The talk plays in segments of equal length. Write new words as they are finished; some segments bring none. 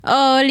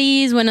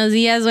Olis, buenos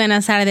días,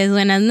 buenas tardes,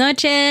 buenas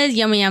noches.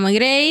 Yo me llamo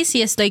Grace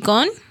y estoy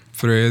con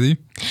Freddy.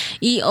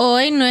 Y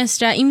hoy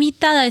nuestra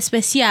invitada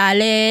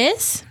especial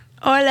es...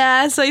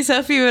 Hola, soy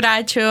Sofi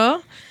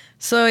Bracho.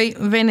 Soy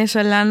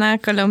venezolana,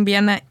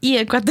 colombiana y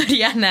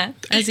ecuatoriana.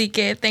 Así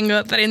que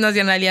tengo 3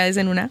 nacionalidades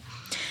en una.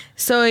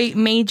 Soy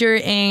major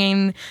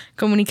en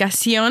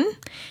comunicación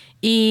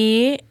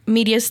y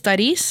media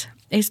studies.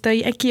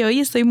 Estoy aquí hoy,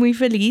 estoy muy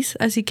feliz.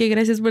 Así que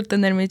gracias por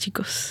tenerme,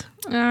 chicos.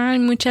 Ay,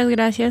 muchas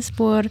gracias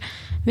por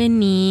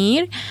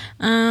venir.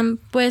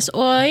 Pues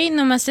hoy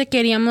nomás te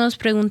queríamos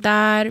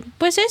preguntar,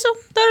 pues eso,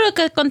 todo lo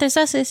que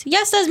contestaste. Ya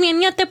estás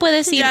bien, ya te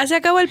puedes ir. Ya se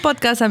acabó el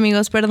podcast,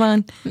 amigos,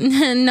 perdón.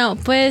 No,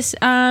 pues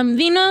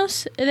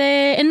dinos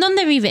 ¿en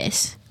dónde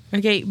vives?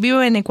 Ok,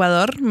 vivo en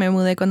Ecuador. Me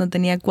mudé cuando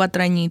tenía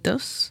 4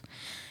 añitos.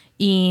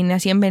 Y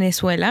nací en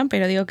Venezuela,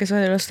 pero digo que soy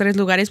de los 3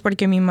 lugares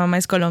porque mi mamá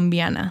es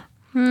colombiana.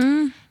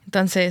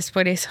 Entonces,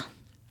 por eso.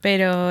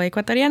 Pero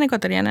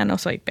ecuatoriana no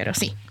soy, pero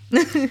sí.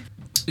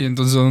 ¿Y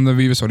entonces dónde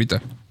vives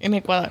ahorita? En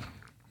Ecuador.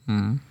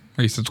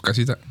 Ahí está tu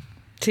casita.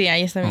 Sí,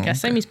 ahí está mi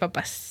casa y mis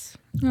papás.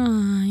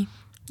 Ay.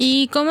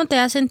 ¿Y cómo te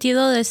has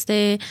sentido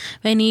desde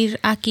venir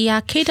aquí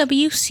a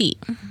KWC?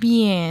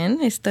 Bien,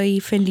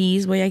 estoy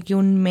feliz. Voy aquí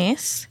un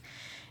mes.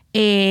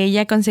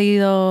 Ya he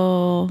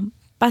conseguido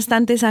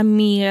bastantes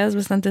amigas,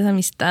 bastantes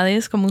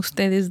amistades, como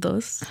ustedes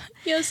dos.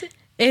 Yo sé.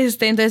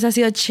 Entonces ha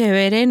sido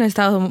chévere. No he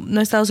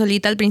estado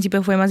solita. Al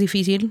principio fue más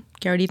difícil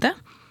que ahorita.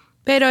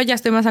 Pero ya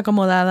estoy más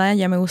acomodada,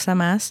 ya me gusta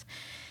más.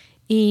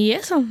 Y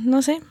eso,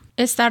 no sé.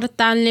 Estar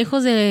tan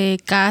lejos de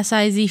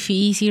casa es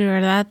difícil,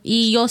 ¿verdad?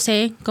 Y yo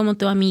sé, como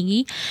tu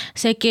amigui,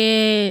 sé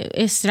que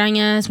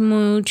extrañas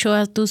mucho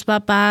a tus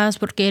papás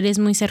porque eres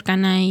muy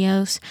cercana a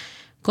ellos.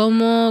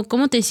 ¿Cómo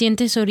te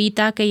sientes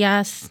ahorita que ya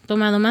has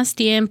tomado más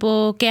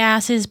tiempo? ¿Qué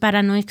haces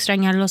para no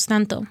extrañarlos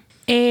tanto?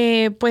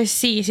 Pues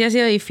sí ha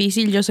sido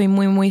difícil. Yo soy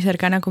muy, muy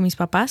cercana con mis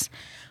papás.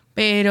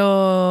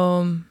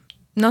 Pero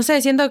no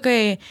sé, siento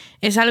que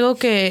es algo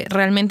que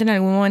realmente en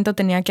algún momento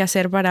tenía que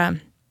hacer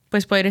para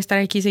pues poder estar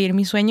aquí y seguir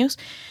mis sueños.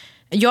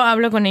 Yo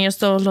hablo con ellos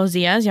todos los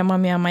días, llamo a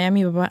mi mamá y a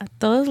mi papá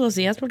todos los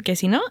días porque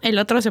si no, el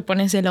otro se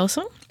pone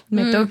celoso.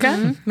 Me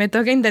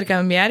toca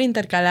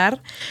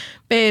intercalar,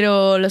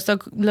 pero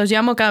los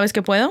llamo cada vez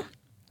que puedo.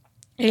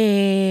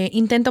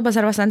 Intento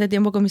pasar bastante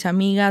tiempo con mis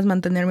amigas,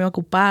 mantenerme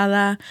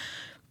ocupada,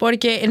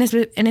 porque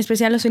en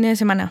especial los fines de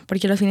semana,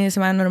 porque los fines de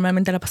semana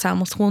normalmente la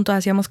pasábamos juntos,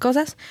 hacíamos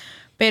cosas,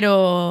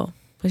 pero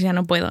pues ya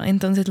no puedo.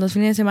 Entonces los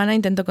fines de semana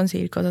intento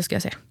conseguir cosas que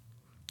hacer.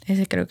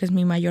 Ese creo que es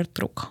mi mayor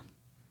truco.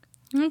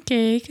 Ok,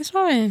 qué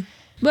suave.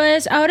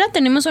 Pues ahora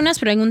tenemos unas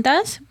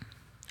preguntas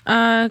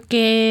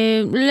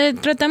que le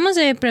tratamos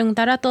de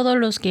preguntar a todos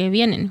los que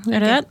vienen,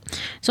 ¿verdad? Okay.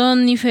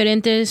 Son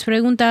diferentes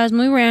preguntas,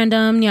 muy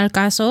random, ni al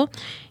caso.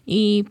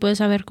 Y pues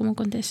a ver cómo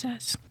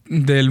contestas.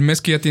 Del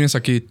mes que ya tienes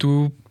aquí,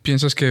 ¿tú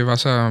piensas que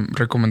vas a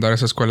recomendar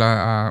esa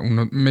escuela a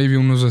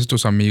unos de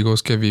tus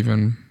amigos que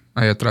viven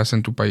ahí atrás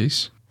en tu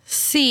país?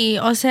 Sí,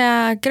 o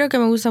sea, creo que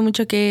me gusta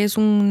mucho que es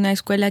una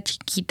escuela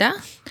chiquita.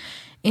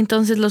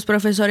 Entonces los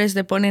profesores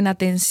te ponen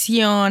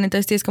atención.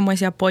 Entonces tienes como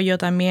ese apoyo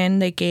también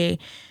de que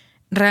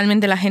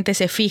realmente la gente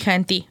se fija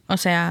en ti. O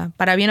sea,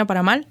 para bien o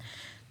para mal,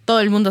 todo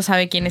el mundo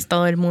sabe quién es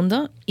todo el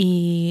mundo.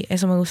 Y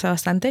eso me gusta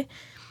bastante.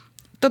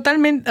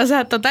 Totalmente, o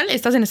sea,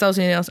 estás en Estados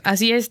Unidos.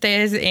 Así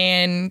estés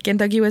en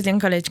Kentucky Wesleyan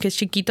College, que es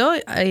chiquito,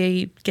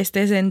 y que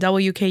estés en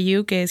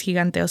WKU, que es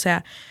gigante. O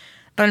sea,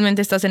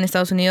 realmente estás en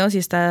Estados Unidos y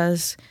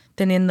estás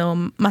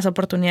teniendo más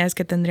oportunidades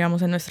que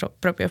tendríamos en nuestro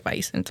propio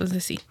país.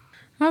 Entonces, sí.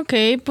 Ok,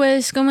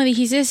 pues como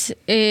dijiste,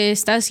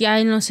 estás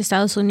ya en los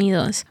Estados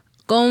Unidos.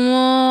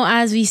 ¿Cómo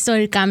has visto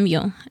el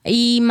cambio?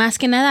 Y más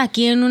que nada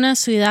aquí en una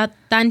ciudad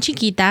tan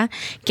chiquita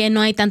que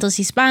no hay tantos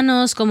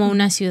hispanos como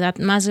una ciudad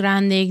más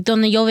grande.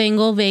 Donde yo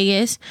vengo,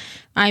 Vegas,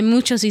 hay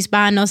muchos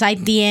hispanos, hay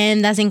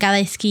tiendas en cada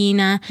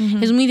esquina.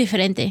 Es muy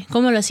diferente.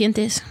 ¿Cómo lo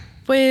sientes?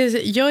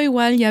 Pues yo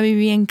igual ya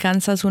viví en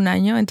Kansas un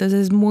año, entonces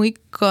es muy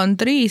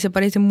country y se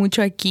parece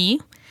mucho aquí.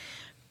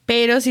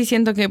 Pero sí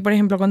siento que, por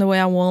ejemplo, cuando voy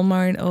a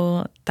Walmart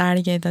o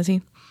Target,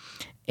 así,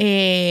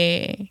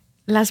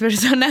 las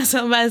personas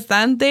son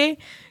bastante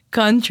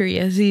country,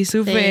 así,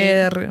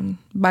 súper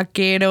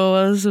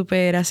vaqueros,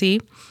 súper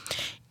así.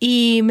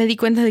 Y me di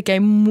cuenta de que hay,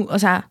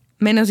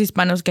 menos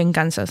hispanos que en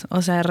Kansas.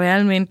 O sea,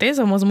 realmente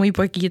somos muy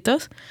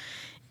poquitos.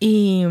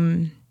 Y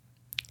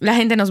la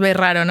gente nos ve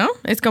raro, ¿no?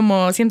 Es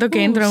como, siento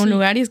que entro a un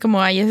lugar y es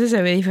como, ay, ese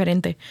se ve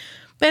diferente.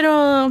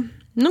 Pero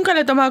nunca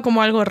lo he tomado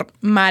como algo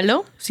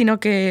malo, sino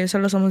que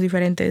solo somos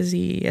diferentes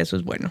y eso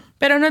es bueno.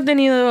 Pero no he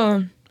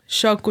tenido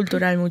shock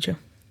cultural mucho.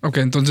 Ok,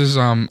 entonces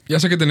ya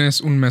sé que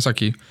tenés un mes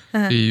aquí.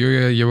 Ajá. Y yo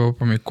ya llevo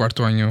por mi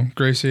 4º año.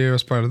 Grace,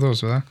 llevas para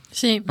 2, ¿verdad?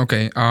 Sí. Ok,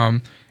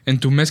 en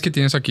tu mes que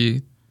tienes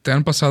aquí, ¿te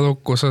han pasado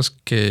cosas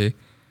que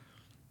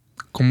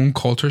como un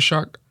culture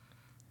shock?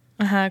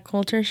 Ajá,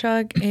 culture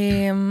shock.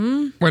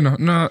 Bueno,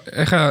 no,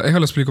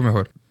 déjalo explico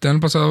mejor. ¿Te han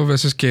pasado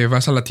veces que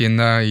vas a la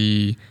tienda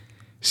y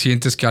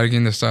sientes que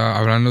alguien está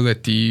hablando de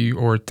ti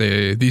o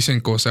te dicen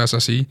cosas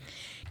así?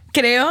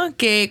 Creo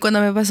que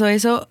cuando me pasó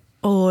eso,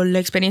 o la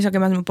experiencia que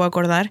más me puedo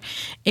acordar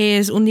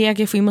es un día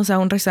que fuimos a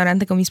un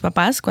restaurante con mis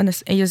papás cuando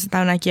ellos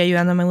estaban aquí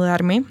ayudándome a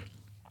mudarme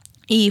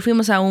y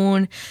fuimos a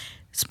un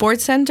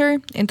sports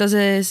center,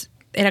 entonces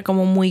era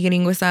como muy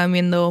gringo, estaban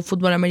viendo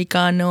fútbol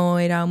americano,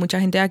 era mucha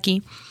gente de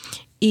aquí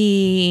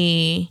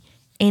y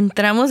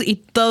entramos y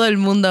todo el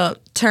mundo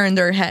turned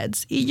their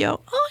heads y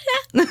yo,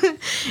 hola.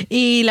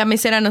 Y la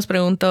mesera nos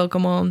preguntó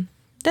como,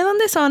 ¿de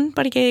dónde son?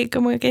 Porque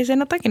como que se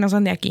nota que no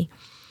son de aquí.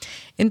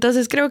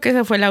 Entonces creo que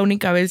esa fue la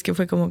única vez que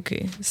fue como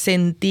que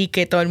sentí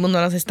que todo el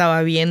mundo nos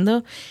estaba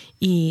viendo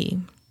y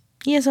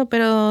eso,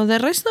 pero de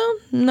resto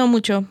no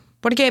mucho.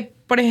 Porque,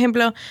 por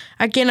ejemplo,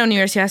 aquí en la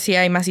universidad sí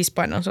hay más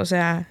hispanos, o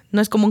sea,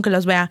 no es común que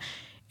los vea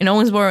en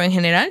Owensboro en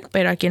general,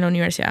 pero aquí en la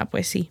universidad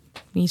pues sí,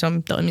 y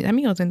son todos mis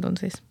amigos,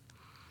 entonces.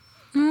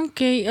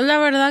 Ok, la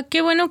verdad,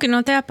 qué bueno que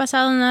no te ha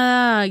pasado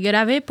nada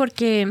grave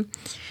porque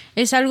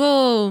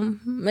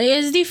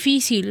es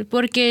difícil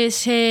porque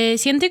se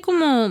siente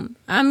como,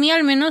 a mí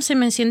al menos se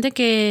me siente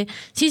que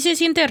sí se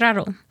siente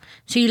raro.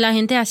 Si la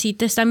gente así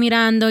te está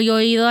mirando, yo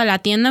he ido a la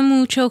tienda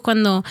mucho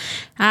cuando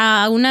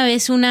una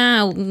vez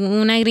una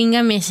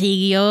gringa me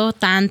siguió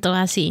tanto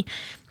así.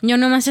 Yo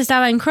nomás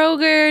estaba en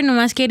Kroger,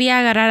 nomás quería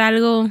agarrar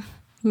algo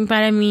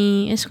para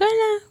mi escuela,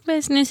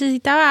 pues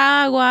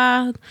necesitaba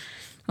agua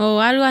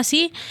o algo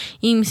así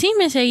y sí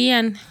me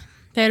seguían,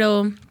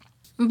 pero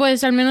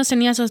pues al menos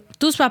tenías a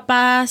tus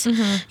papás,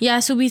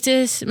 ya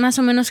supiste más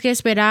o menos qué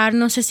esperar.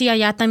 No sé si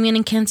allá también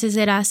en Kansas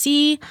era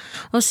así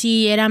o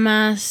si era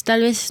más,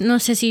 tal vez no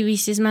sé si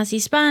viste más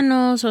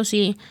hispanos o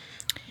si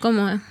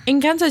 ¿cómo?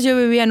 En Kansas yo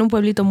vivía en un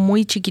pueblito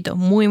muy chiquito,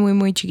 muy muy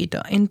muy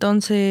chiquito,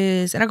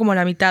 entonces era como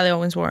la mitad de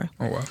Owensboro.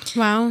 Oh, wow.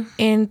 Wow.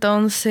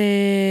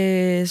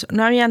 Entonces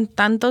no habían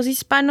tantos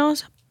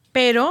hispanos,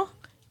 pero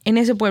en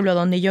ese pueblo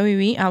donde yo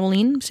viví,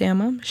 Abilene se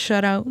llama,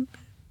 shout out,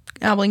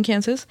 Abilene,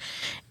 Kansas,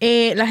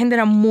 la gente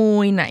era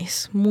muy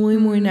nice, muy,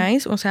 muy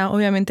nice. O sea,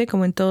 obviamente,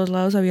 como en todos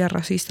lados había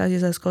racistas y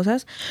esas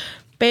cosas,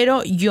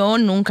 pero yo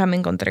nunca me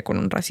encontré con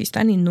un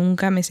racista ni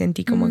nunca me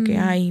sentí como que,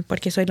 ay,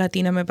 porque soy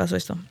latina me pasó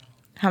esto.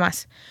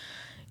 Jamás.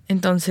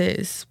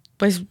 Entonces,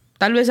 pues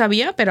tal vez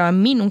había, pero a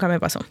mí nunca me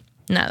pasó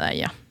nada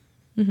ya.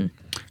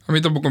 A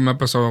mí tampoco me ha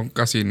pasado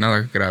casi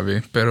nada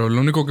grave, pero lo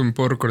único que me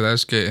puedo recordar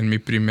es que en mi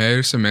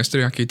primer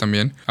semestre aquí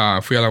también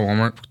fui a la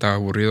Walmart, estaba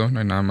aburrido, no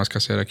hay nada más que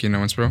hacer aquí en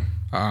Owensboro.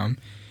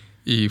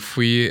 Y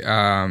fui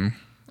al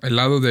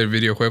lado de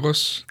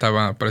videojuegos,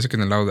 parece que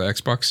en el lado de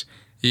Xbox,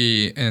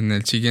 y en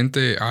el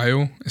siguiente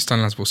aisle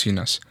están las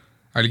bocinas.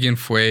 Alguien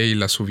fue y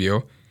las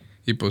subió,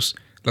 y pues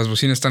las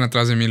bocinas están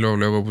atrás de mí,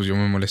 luego pues yo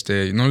me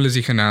molesté, no les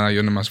dije nada,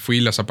 yo nomás fui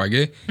y las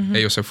apagué,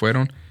 ellos se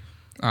fueron.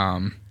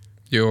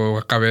 Yo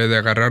acabé de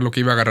agarrar lo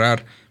que iba a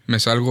agarrar, me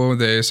salgo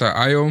de esa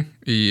aisle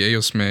y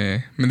ellos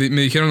me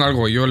dijeron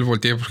algo, yo le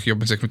volteé porque yo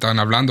pensé que me estaban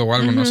hablando o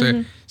algo, no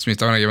sé si me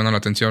estaban llevando la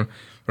atención.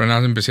 Pero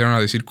nada, empezaron a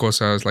decir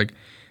cosas,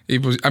 y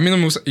pues a mí no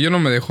me gusta, yo no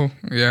me dejo,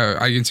 ya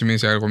alguien si me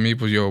dice algo a mí,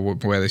 pues yo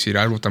voy a decir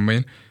algo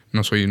también,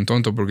 no soy un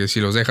tonto, porque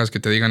si los dejas que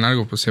te digan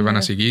algo, pues se van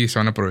a seguir y se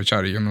van a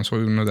aprovechar, y yo no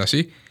soy uno de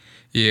así.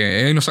 Y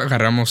nos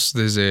agarramos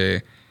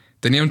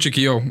tenía un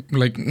chiquillo,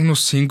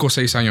 unos 5 o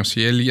 6 años,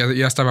 y él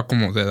ya estaba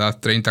como de edad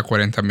 30,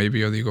 40, maybe,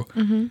 yo digo.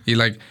 Y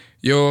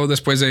yo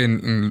después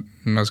de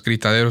los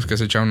gritaderos que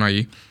se echaron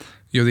ahí,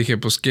 yo dije,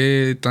 pues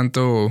qué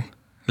tanto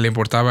le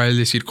importaba a él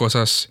decir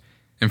cosas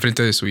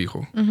enfrente de su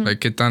hijo.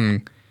 Qué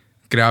tan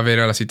grave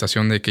era la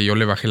situación de que yo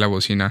le bajé la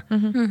bocina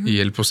y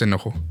él pues se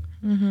enojó.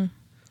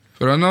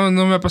 Pero no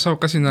me ha pasado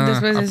casi nada.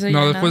 Después de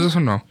eso después de eso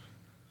no.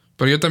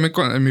 Pero yo también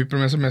en mi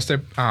primer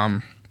semestre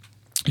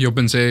yo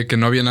pensé que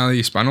no había nada de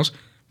hispanos,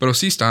 pero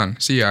sí están,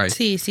 sí hay.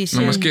 Sí.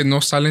 Nomás que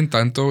no salen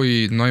tanto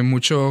y no hay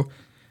mucho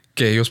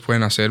que ellos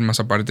pueden hacer. Más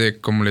aparte,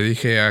 como le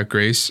dije a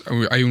Grace,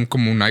 hay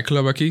como un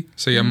nightclub aquí,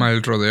 se llama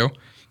El Rodeo,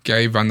 que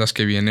hay bandas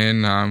que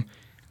vienen...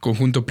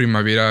 Conjunto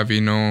Primavera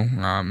vino.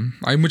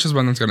 Hay muchas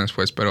bandas grandes,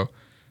 pues, pero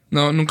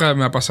no, nunca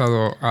me ha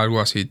pasado algo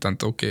así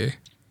tanto que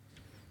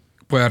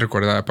pueda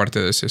recordar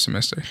aparte de ese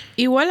semestre.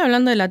 Igual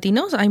hablando de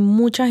latinos, hay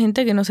mucha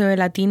gente que no se ve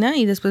latina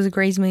y después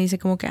Grace me dice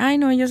como que, ay,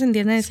 no, ellos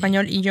entienden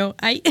español y yo,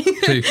 ay.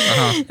 Sí,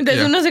 ajá.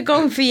 Entonces uno se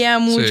confía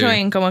mucho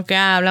en como que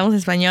hablamos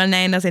español,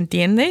 nadie nos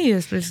entiende y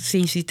después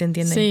sí te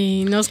entienden.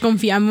 Sí, nos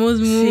confiamos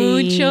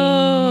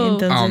mucho.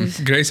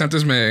 Entonces... Grace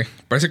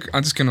parece que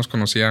antes que nos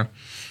conocía,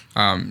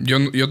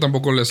 yo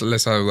tampoco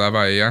les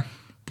saludaba a ella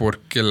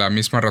porque la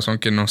misma razón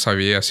que no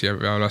sabía si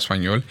habla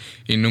español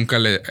y nunca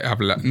la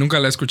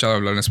he escuchado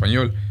hablar en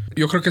español.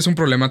 Yo creo que es un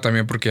problema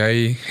también porque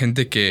hay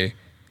gente que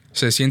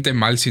se siente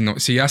mal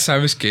si ya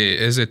sabes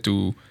que es de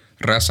tu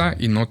raza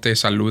y no te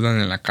saludan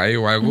en la calle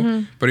o algo.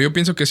 Pero yo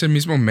pienso que es el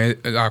mismo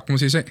 ¿cómo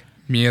se dice?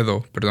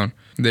 Miedo, perdón,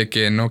 de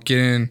que no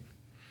quieren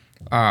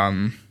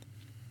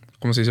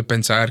 ¿cómo se dice?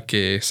 Pensar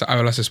que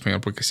hablas español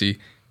porque sí.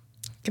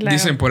 Claro.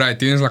 Dicen por ahí,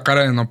 tienes la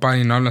cara de nopal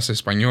y no hablas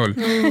español.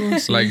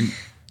 Sí.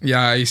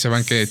 Ya ahí se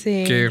van que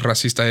qué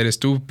racista eres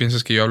tú,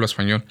 piensas que yo hablo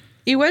español.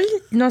 Igual,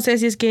 no sé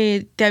si es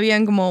que te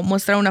habían como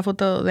mostrado una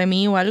foto de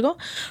mí o algo,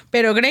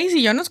 pero Grace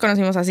y yo nos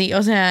conocimos así.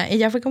 O sea,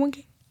 ella fue como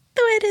que,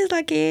 tú eres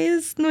la que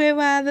es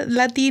nueva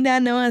latina,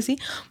 ¿no? Así,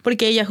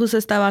 porque ella justo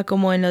estaba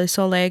como en lo de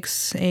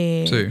Solex,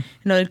 en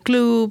lo del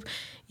club.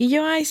 Y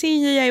yo, ay,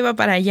 sí, yo ya iba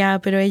para allá,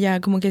 pero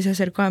ella como que se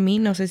acercó a mí.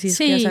 No sé si es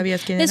que ya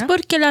sabías quién era. Es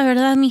porque la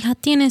verdad, mija,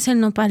 tienes el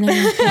nopal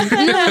en la frente.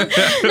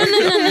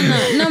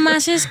 No. No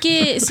más es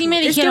que sí me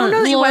dijeron. Es que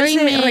uno igual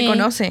se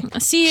reconoce.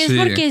 Sí, es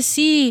porque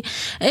sí.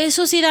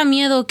 Eso sí da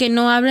miedo que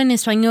no hablen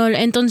español.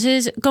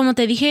 Entonces, como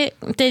te dije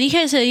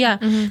ese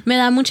día, me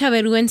da mucha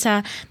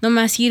vergüenza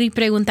nomás ir y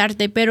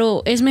preguntarte.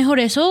 Pero es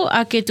mejor eso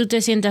a que tú te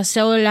sientas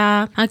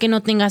sola, a que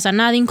no tengas a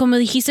nadie. Como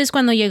dijiste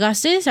cuando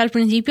llegaste, al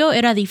principio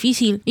era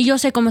difícil. Y yo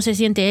sé cómo se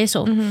siente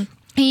eso.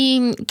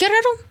 Y qué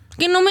raro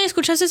que no me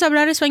escuchaste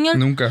hablar español.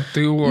 Nunca.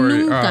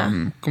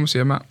 ¿Cómo se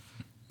llama?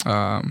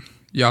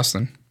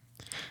 Jocelyn.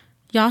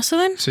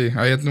 ¿Jocelyn? Sí,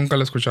 a ella nunca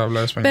la he escuchado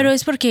hablar español. Pero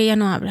es porque ella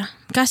no habla.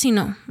 Casi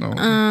no.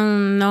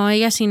 No,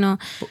 ella sí no.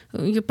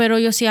 Pero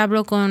yo sí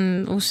hablo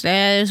con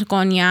ustedes,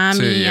 con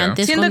Yami,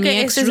 antes siento con mi que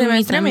ex este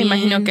semestre me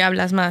imagino que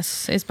hablas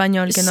más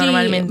español que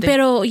normalmente.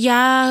 Pero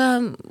ya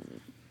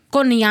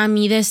con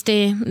Yami,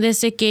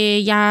 desde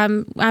que ya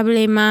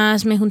hablé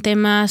más, me junté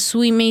más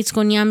Sweetmates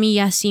con Yami y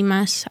así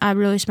más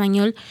hablo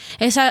español.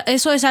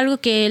 Eso es algo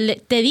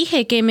que te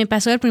dije que me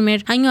pasó el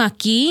primer año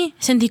aquí.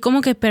 Sentí como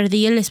que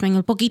perdí el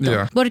español poquito.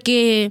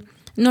 Porque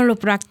no lo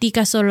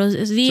practicas todos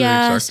los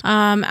días.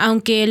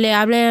 Aunque le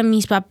hable a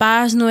mis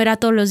papás, no era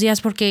todos los días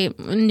porque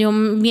yo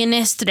bien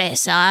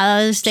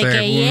estresada desde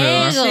que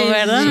llego,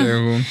 ¿verdad?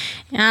 Según.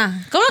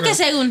 ¿Cómo que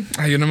según?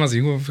 Yo nada más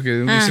digo, porque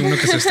dice uno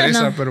que se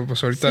estresa, pero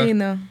pues ahorita... Sí,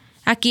 no.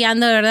 Aquí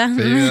ando, ¿verdad?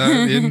 Sí,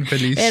 bien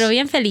feliz. Pero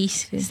bien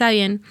feliz, está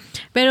bien.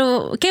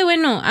 Pero qué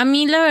bueno, a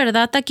mí la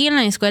verdad aquí en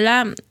la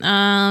escuela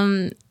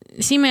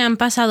sí me han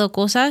pasado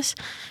cosas.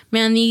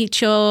 Me han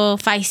dicho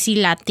feisty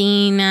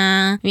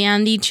latina, me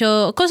han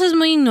dicho cosas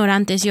muy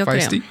ignorantes, yo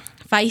creo.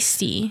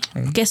 Feisty.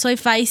 Que soy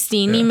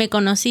feisty, ni me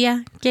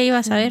conocía. ¿Qué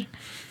ibas a ver?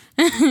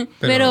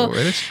 Pero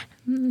 ¿eres?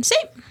 Sí.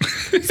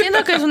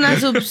 Siento que es una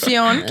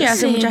asumción que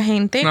hace mucha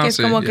gente, que es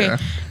como que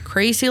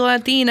crazy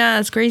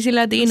latinas.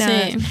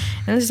 Sí.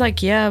 And it's like,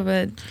 yeah,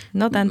 but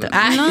no tanto.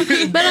 No,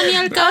 pero ni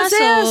al caso. O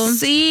sea,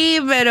 sí,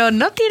 pero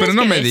no tienes pero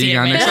no que me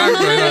digan, Pero no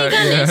me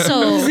digan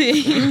eso.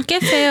 Sí. Qué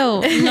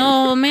feo.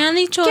 No, me han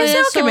dicho Qué eso.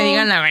 feo que me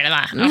digan la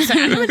verdad. O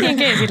sea, no me tienen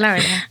que decir la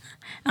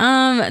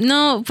verdad.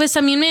 No, pues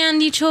también me han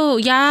dicho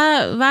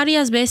ya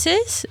varias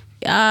veces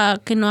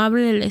que no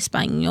hable el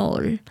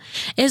español.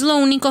 Es lo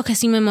único que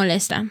sí me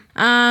molesta.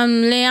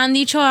 Le han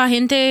dicho a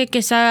gente que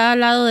está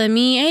al lado de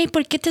mí, hey,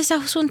 ¿por qué te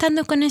estás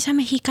juntando con esa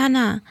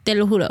mexicana? Te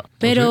lo juro.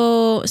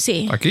 Pero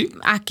sí.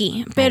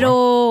 Aquí.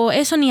 Pero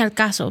eso ni al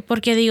caso,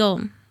 porque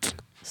digo,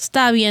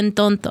 está bien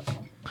tonto.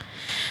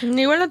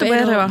 Igual no te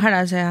puedes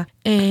rebajar, o sea.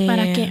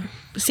 ¿Para qué?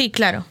 Sí,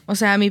 claro. O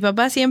sea, mi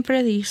papá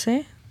siempre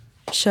dice...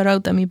 Shout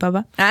out a mi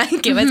papá,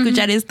 que va a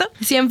escuchar esto.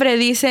 Siempre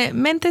dice,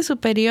 mente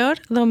superior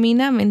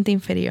domina mente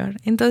inferior.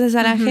 Entonces,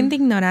 a la gente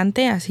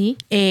ignorante así,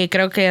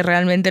 creo que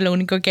realmente lo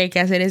único que hay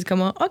que hacer es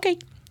como, ok,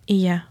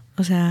 y ya.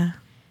 O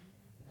sea,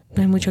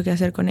 no hay mucho que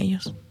hacer con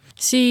ellos.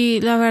 Sí,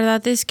 la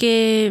verdad es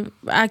que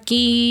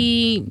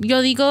aquí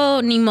yo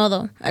digo ni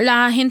modo.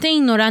 La gente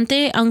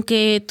ignorante,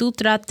 aunque tú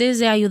trates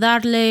de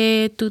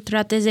ayudarle, tú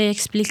trates de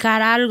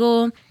explicar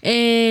algo,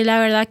 la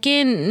verdad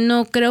que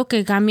no creo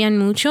que cambian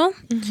mucho.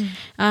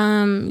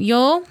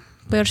 Yo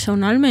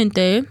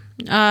personalmente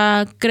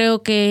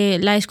creo que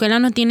la escuela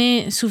no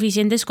tiene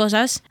suficientes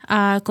cosas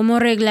como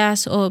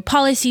reglas o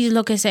policies,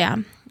 lo que sea.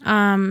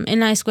 En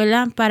la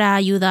escuela para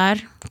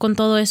ayudar con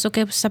todo esto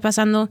que está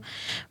pasando,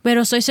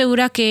 pero estoy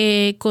segura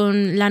que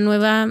con la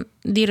nueva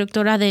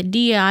directora de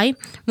DEI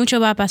mucho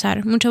va a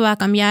pasar, mucho va a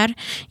cambiar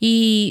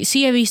y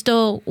sí he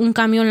visto un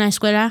cambio en la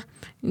escuela.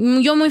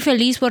 Yo muy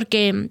feliz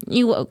porque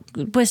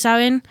pues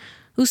saben,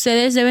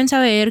 ustedes deben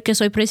saber que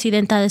soy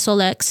presidenta de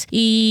Solex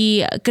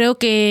y creo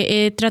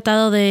que he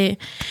tratado de...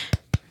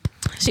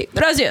 Sí,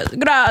 gracias.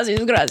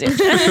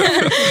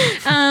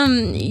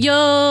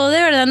 Yo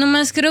de verdad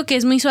nomás creo que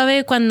es muy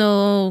suave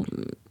cuando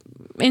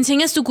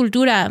enseñas tu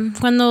cultura,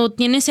 cuando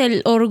tienes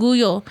el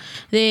orgullo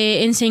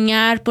de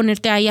enseñar,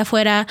 ponerte ahí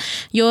afuera.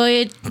 Yo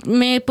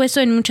me he puesto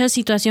en muchas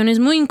situaciones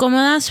muy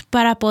incómodas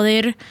para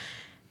poder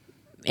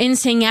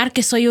enseñar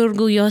que soy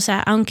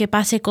orgullosa, aunque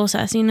pase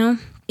cosas, ¿no?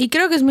 Y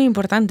creo que es muy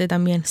importante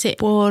también. Sí.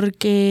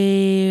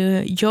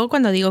 Porque yo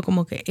cuando digo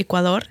como que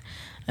Ecuador,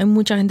 hay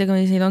mucha gente que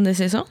me dice, ¿dónde es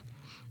eso?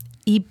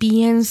 Y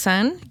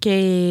piensan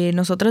que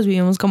nosotros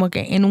vivimos como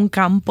que en un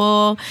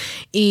campo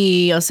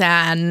y, o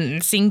sea,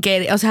 sin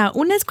querer, o sea,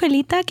 una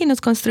escuelita que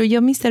nos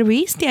construyó Mr.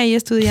 Beast y ahí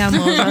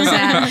estudiamos, o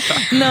sea,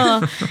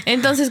 no.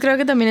 Entonces creo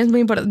que también es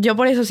muy importante. Yo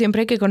por eso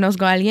siempre que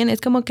conozco a alguien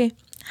es como que, hi,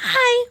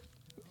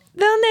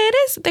 ¿de dónde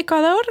eres? ¿De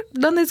Ecuador?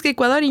 ¿Dónde es que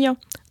Ecuador? Y yo,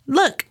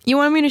 look, you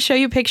want me to show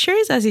you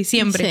pictures? Así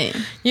siempre. Sí.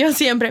 Yo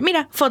siempre,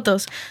 mira,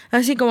 fotos.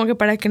 Así como que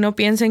para que no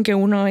piensen que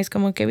uno es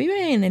como que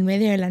vive en el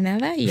medio de la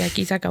nada y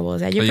aquí se acabó. O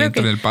sea, yo creo que...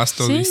 en el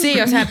pasto. Sí, sí,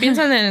 o sea,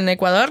 piensan en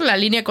Ecuador, la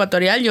línea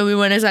ecuatorial, yo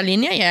vivo en esa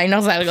línea y ahí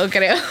no salgo,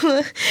 creo.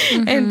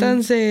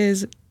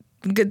 Entonces,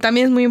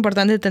 también es muy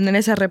importante tener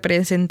esa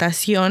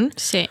representación.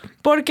 Sí.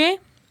 Porque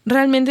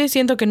realmente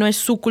siento que no es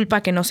su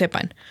culpa que no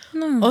sepan.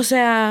 No. O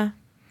sea,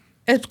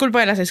 es culpa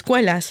de las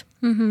escuelas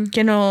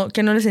que no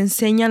les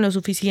enseñan lo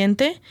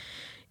suficiente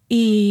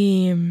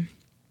y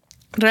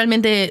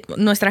realmente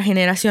nuestra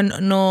generación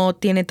no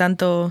tiene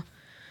tanto...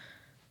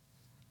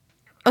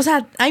 O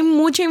sea, hay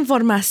mucha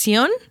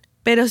información,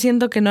 pero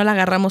siento que no la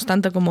agarramos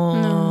tanto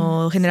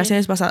como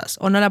generaciones pasadas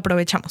o no la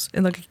aprovechamos,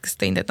 es lo que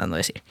estoy intentando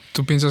decir.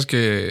 ¿Tú piensas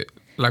que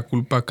la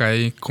culpa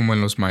cae como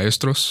en los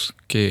maestros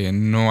que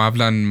no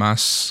hablan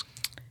más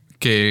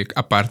que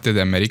aparte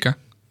de América?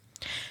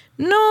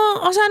 No,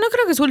 o sea, no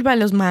creo que es culpa de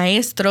los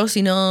maestros,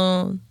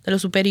 sino de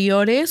los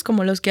superiores,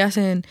 como los que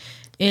hacen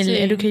el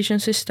education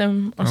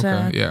system. O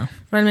sea,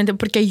 realmente,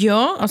 porque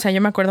yo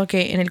me acuerdo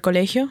que en el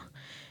colegio,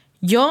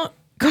 yo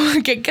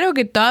como que creo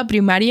que toda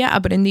primaria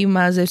aprendí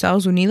más de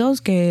Estados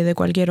Unidos que de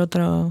cualquier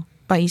otro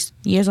país.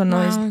 Y eso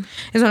no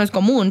es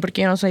común,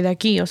 porque yo no soy de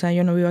aquí, o sea,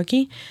 yo no vivo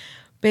aquí.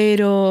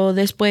 Pero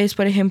después,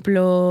 por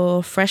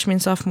ejemplo, freshman,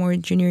 sophomore,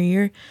 junior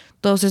year,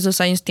 todos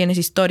esos años tienes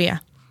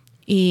historia.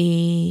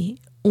 Y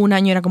un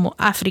año era como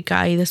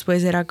África y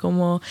después era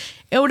como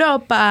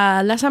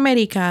Europa, las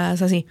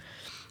Américas, así.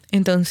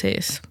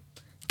 Entonces,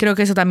 creo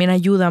que eso también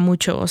ayuda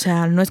mucho. O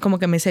sea, no es como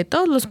que me sé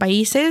todos los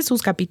países,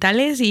 sus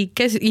capitales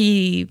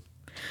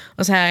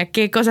o sea,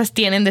 qué cosas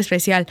tienen de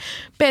especial.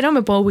 Pero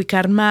me puedo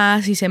ubicar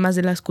más y sé más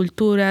de las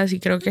culturas y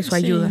creo que eso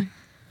ayuda.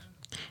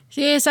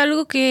 Sí, es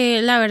algo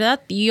que la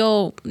verdad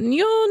yo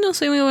no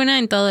soy muy buena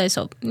en todo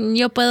eso.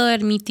 Yo puedo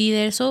admitir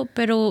eso,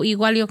 pero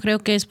igual yo creo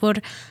que es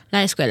por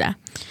la escuela.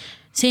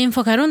 Se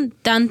enfocaron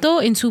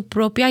tanto en su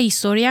propia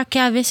historia que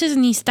a veces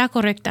ni está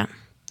correcta.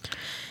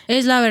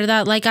 Es la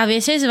verdad. A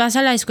veces vas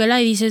a la escuela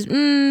y dices,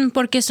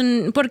 ¿por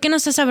qué no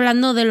estás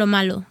hablando de lo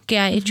malo que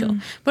ha hecho?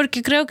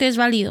 Porque creo que es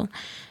válido.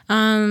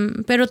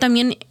 Pero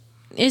también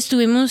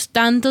estuvimos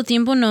tanto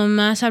tiempo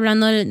nomás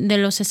hablando de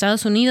los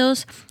Estados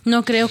Unidos.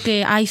 No creo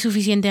que hay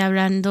suficiente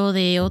hablando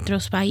de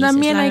otros países.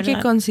 También hay que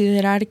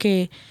considerar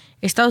que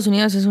Estados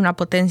Unidos es una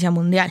potencia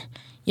mundial.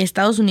 Y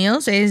Estados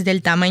Unidos es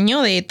del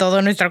tamaño de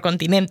todo nuestro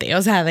continente.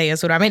 O sea, de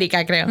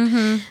Sudamérica, creo.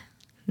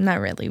 Not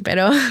really,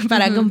 pero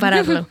para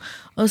compararlo.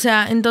 O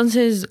sea,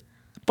 entonces,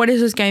 por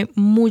eso es que hay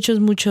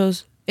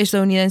muchos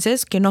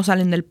estadounidenses que no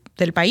salen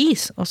del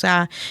país. O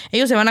sea,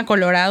 ellos se van a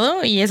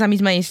Colorado y esa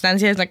misma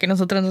distancia es la que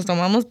nosotros nos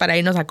tomamos para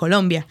irnos a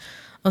Colombia.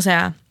 O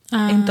sea,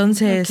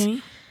 entonces,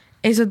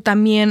 eso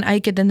también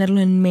hay que tenerlo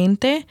en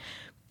mente.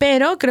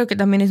 Pero creo que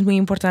también es muy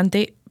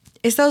importante.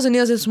 Estados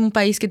Unidos es un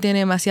país que tiene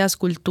demasiadas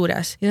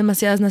culturas y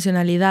demasiadas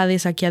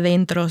nacionalidades aquí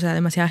adentro, o sea,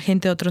 demasiada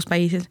gente de otros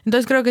países.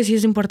 Entonces creo que sí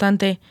es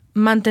importante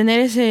mantener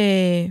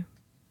ese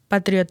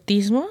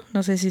patriotismo,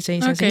 no sé si se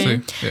dice así,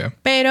 sí, yeah.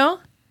 Pero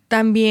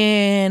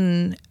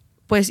también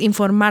pues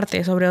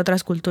informarte sobre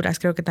otras culturas,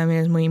 creo que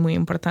también es muy, muy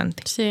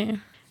importante. Sí.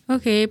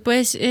 Ok,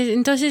 pues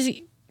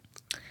entonces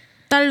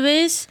tal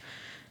vez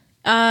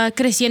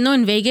creciendo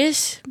en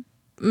Vegas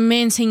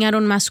me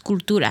enseñaron más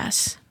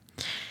culturas.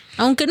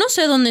 Aunque no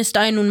sé dónde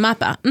está en un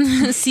mapa,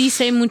 sí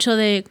sé mucho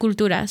de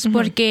culturas,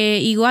 porque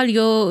igual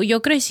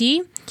yo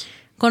crecí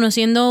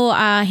conociendo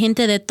a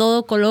gente de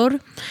todo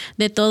color,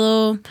 de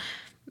todo.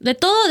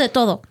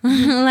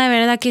 La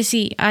verdad que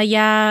sí,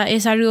 allá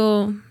es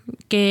algo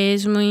que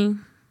es muy,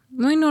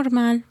 muy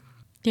normal.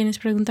 ¿Tienes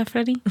pregunta,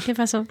 Freddy? ¿Qué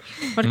pasó?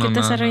 ¿Por qué te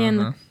estás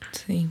riendo? No.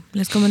 Sí,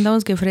 les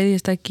comentamos que Freddy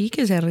está aquí,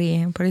 que se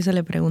ríe, por eso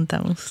le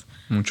preguntamos.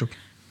 Mucho.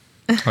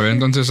 A ver,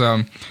 entonces,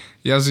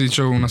 ya has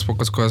dicho unas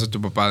pocas cosas de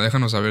tu papá.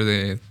 Déjanos saber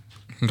del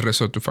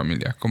resto de tu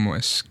familia. ¿Cómo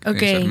es?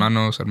 ¿Tienes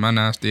hermanos,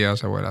 hermanas,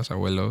 tías, abuelas,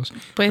 abuelos,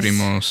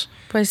 primos,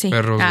 sí.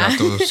 perros,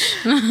 gatos?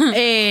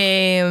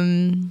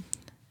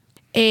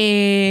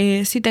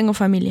 Sí tengo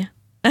familia.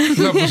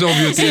 No, pues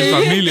obvio tienes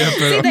familia,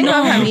 pero... Sí tengo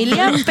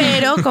familia,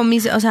 pero con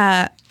mis... O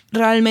sea,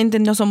 realmente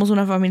no somos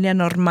una familia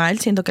normal.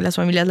 Siento que las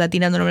familias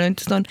latinas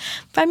normalmente son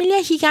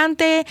familia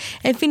gigante.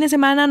 El fin de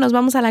semana nos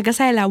vamos a la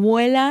casa de la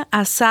abuela,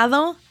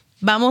 asado,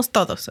 vamos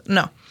todos.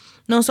 No.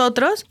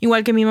 Nosotros,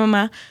 igual que mi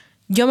mamá,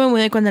 yo me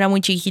mudé cuando era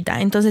muy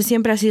chiquita. Entonces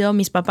siempre ha sido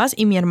mis papás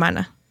y mi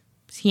hermana.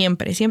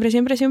 Siempre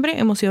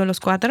hemos sido los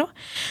 4.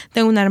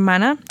 Tengo una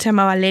hermana, se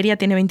llama Valeria,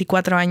 tiene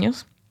 24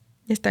 años.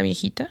 Está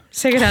viejita.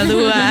 Se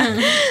gradúa.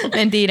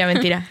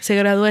 Mentira. Se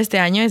gradúa este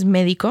año, es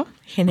médico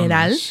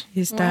general.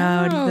 Está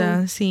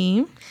ahorita,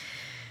 sí.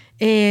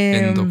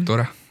 En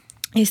doctora.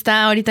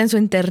 Está ahorita en su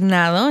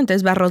internado,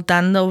 entonces va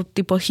rotando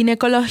tipo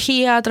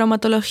ginecología,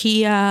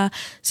 traumatología,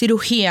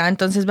 cirugía.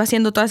 Entonces va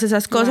haciendo todas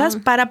esas cosas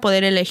para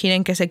poder elegir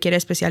en qué se quiere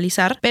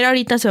especializar. Pero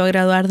ahorita se va a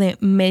graduar de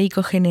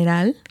médico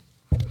general.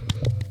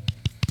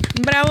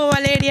 ¡Bravo,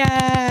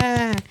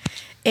 Valeria!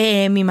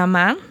 Mi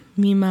mamá...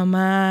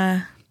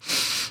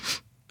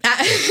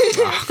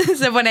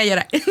 Se pone a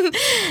llorar.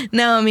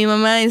 No, mi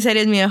mamá en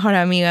serio es mi mejor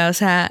amiga. O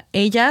sea,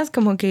 ellas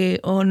como que,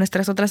 o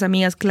nuestras otras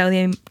amigas,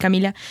 Claudia y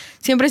Camila,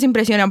 siempre se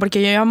impresionan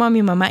porque yo llamo a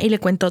mi mamá y le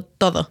cuento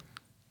todo.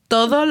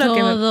 Todo lo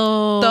que...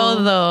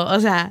 Todo. O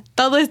sea,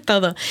 todo es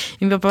todo.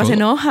 Y mi papá se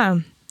enoja.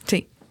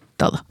 Sí,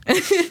 todo.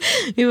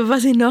 Mi papá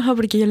se enoja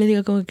porque yo le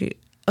digo como que...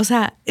 O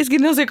sea, es que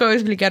no sé cómo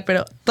explicar,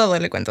 pero todo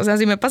le cuento. O sea,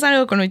 si me pasa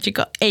algo con un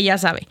chico, ella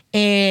sabe.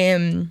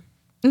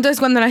 Entonces,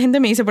 cuando la gente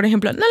me dice, por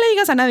ejemplo, no le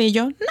digas a nadie,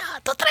 yo, no,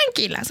 tú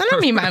tranquila, solo a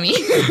mi mami.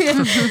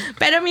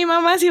 Pero mi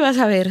mamá sí va a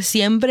saber.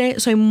 Siempre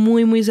soy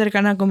muy, muy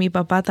cercana con mi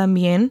papá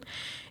también.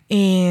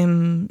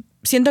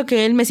 Siento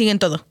que él me sigue en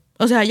todo.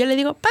 O sea, yo le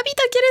digo,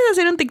 papito, ¿quieres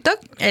hacer un TikTok?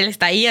 Él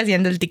está ahí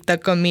haciendo el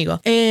TikTok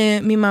conmigo.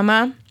 Mi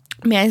mamá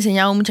me ha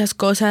enseñado muchas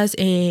cosas.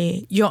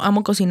 Yo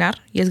amo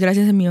cocinar y es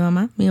gracias a mi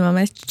mamá. Mi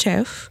mamá es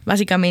chef.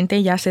 Básicamente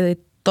ella hace de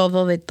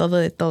todo.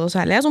 O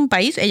sea, le das un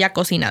país, ella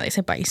cocina de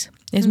ese país.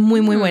 Es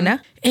muy, muy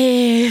buena.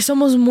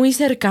 Somos muy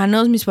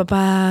cercanos. Mis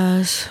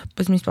papás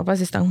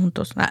están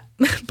juntos.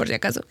 Por si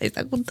acaso,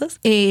 están juntos.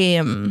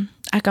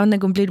 Acaban de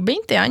cumplir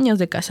 20 años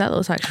de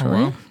casados,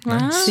 actually. Oh, wow.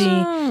 Nice. Sí.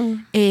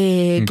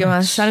 ¿Qué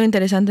más? Algo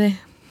interesante.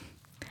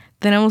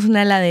 Tenemos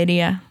una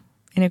heladería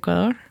en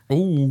Ecuador.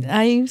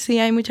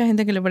 Hay mucha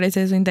gente que le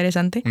parece eso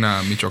interesante.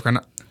 Una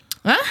michoacana.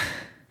 ¿Ah?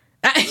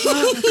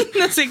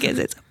 No sé qué es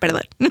eso,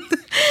 perdón.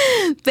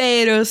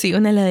 Pero sí,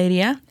 una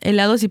heladería.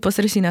 Helados y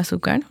postres sin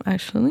azúcar,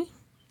 actually.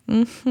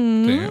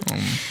 Sí,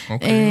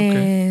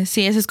 okay.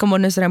 Sí, esa es como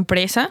nuestra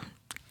empresa.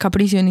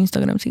 Capricio en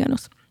Instagram,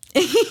 síganos.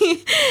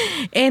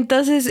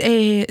 Entonces,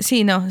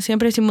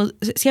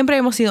 siempre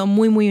hemos sido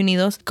muy, muy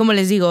unidos. Como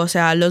les digo, o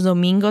sea, los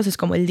domingos es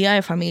como el día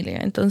de familia.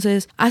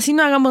 Entonces, así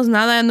no hagamos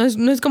nada, no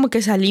es como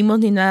que salimos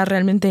ni nada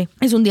realmente.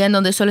 Es un día en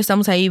donde solo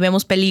estamos ahí,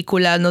 vemos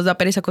películas, nos da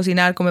pereza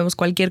cocinar, comemos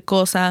cualquier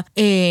cosa.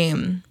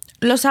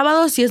 Los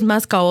sábados sí es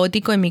más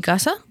caótico en mi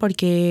casa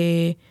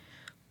porque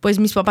pues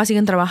mis papás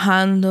siguen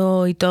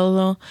trabajando y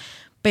todo.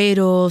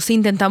 Pero sí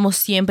intentamos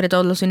siempre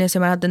todos los fines de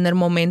semana tener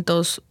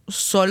momentos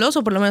solos,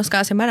 o por lo menos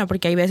cada semana,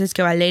 porque hay veces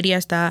que Valeria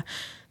está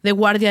de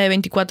guardia de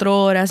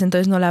 24 horas,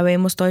 entonces no la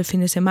vemos todo el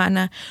fin de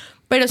semana.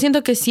 Pero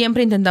siento que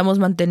siempre intentamos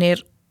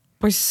mantener,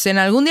 pues en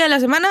algún día de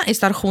la semana,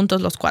 estar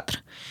juntos los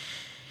 4.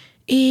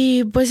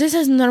 Y pues esa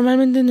es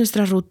normalmente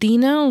nuestra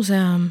rutina, o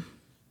sea,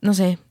 no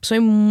sé, soy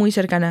muy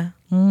cercana,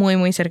 muy,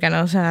 muy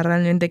cercana. O sea,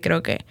 realmente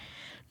creo que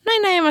no hay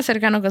nadie más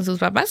cercano con sus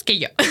papás que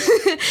yo.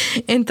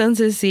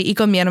 Entonces sí, y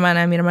con mi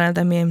hermana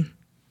también.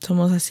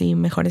 Somos así,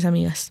 mejores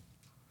amigas.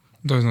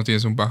 Entonces no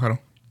tienes un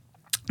pájaro.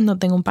 No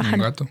tengo un pájaro.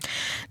 Un gato.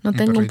 No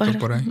tengo un pájaro.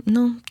 Por ahí.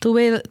 No,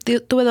 tuve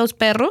 2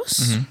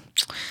 perros. Uh-huh.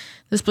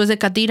 Después de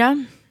Katira,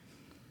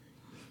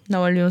 no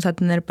volvimos a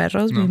tener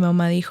perros. No. Mi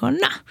mamá dijo, no,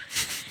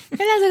 yo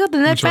las dejo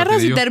tener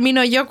perros y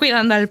termino yo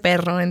cuidando al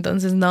perro.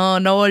 Entonces no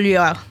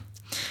volvió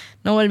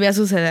a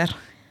suceder.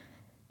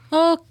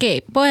 Ok,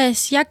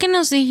 pues ya que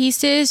nos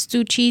dijiste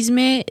tu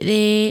chisme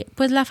de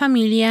pues la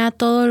familia,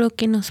 todo lo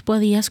que nos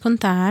podías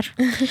contar,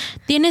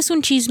 ¿tienes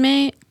un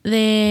chisme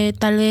de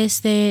tal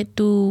vez de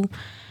tu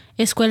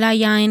escuela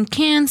allá en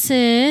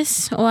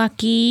Kansas o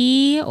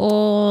aquí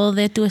o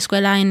de tu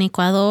escuela en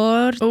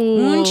Ecuador?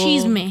 Un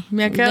chisme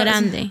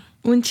grande.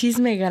 Un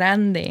chisme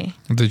grande.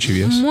 ¿De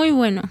chivias? Muy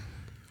bueno.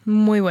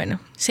 Muy bueno.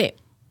 Sí.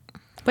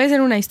 ¿Puede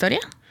ser una historia?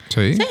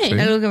 Sí.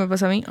 Algo que me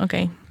pasó a mí. Ok.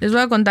 Les voy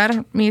a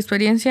contar mi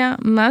experiencia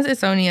más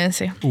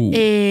estadounidense.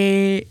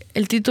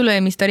 El título de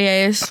mi historia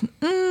es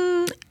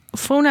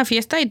fue una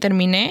fiesta y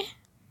terminé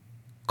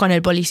con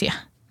el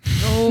policía.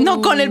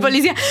 No con el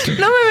policía.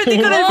 No me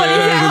metí con el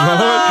policía.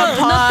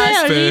 No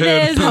te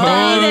olvides.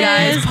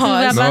 Tus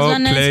papás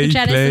van a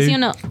escuchar esto, ¿sí o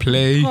no?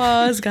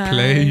 Pause,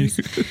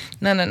 guys.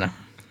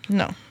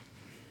 No.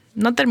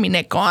 No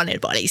terminé con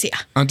el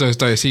policía. Entonces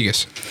todavía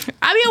sigues.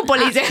 Había un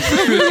policía.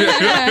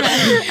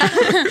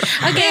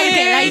 Ok,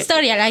 la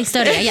historia,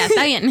 ya,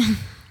 está bien.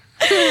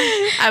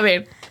 A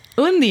ver,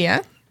 un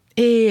día,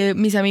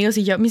 mis amigos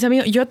y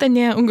yo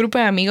tenía un grupo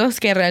de amigos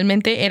que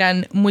realmente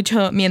eran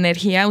mucho mi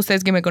energía.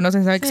 Ustedes que me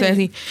conocen saben que soy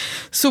así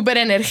súper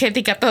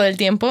energética todo el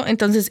tiempo.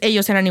 Entonces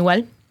ellos eran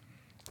igual.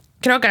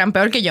 Creo que eran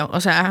peor que yo. O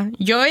sea,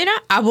 yo era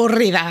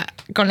aburrida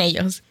con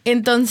ellos.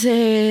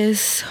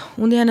 Entonces,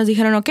 un día nos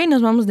dijeron, ok,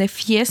 nos vamos de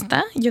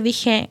fiesta. Yo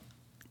dije,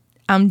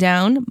 I'm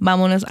down,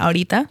 vámonos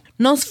ahorita.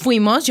 Nos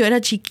fuimos. Yo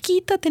era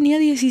chiquita, tenía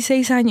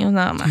 16 años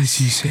nada más.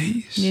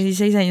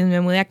 16 años.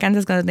 Me mudé a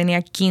Kansas cuando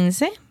tenía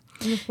 15.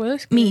 ¿No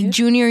puedes creer? Mi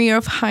junior year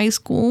of high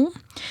school.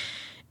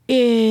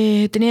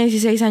 Tenía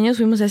 16 años,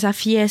 fuimos a esa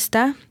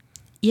fiesta.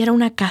 Y era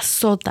una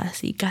casota,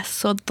 así,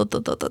 casota.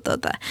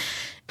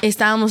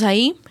 Estábamos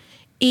ahí.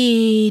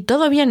 Y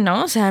todo bien,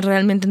 ¿no? O sea,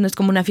 realmente no es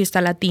como una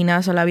fiesta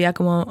latina. Solo había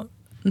como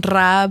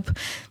rap,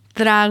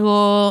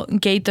 trago,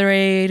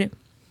 Gatorade,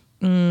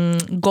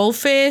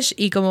 Goldfish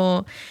y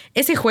como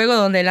ese juego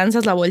donde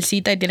lanzas la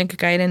bolsita y tienen que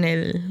caer en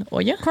el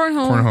hoyo.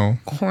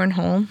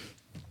 Cornhole.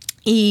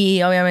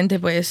 Y obviamente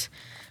pues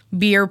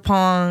beer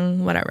pong,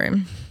 whatever.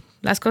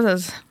 Las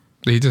cosas.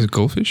 ¿Dijiste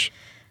Goldfish?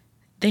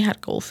 They had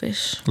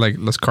Goldfish. Like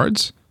los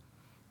cards?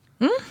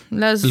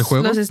 ¿El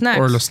juego? Los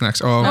snacks. ¿O los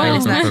snacks? Oh, okay.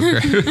 Sí.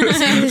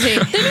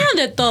 Tenían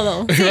de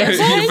todo. Sí,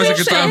 yo pensé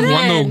que estaban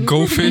jugando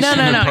Goldfish.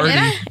 No.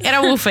 Era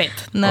buffet.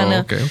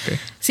 No. Okay.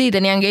 Sí,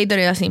 tenían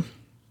Gatorade así.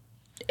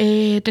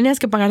 Tenías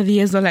que pagar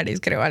 $10,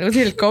 creo. Algo así.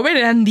 El cover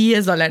eran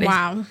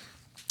 $10.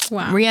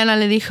 Wow. Rihanna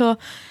le dijo,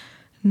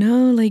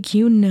 no, like,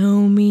 you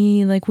know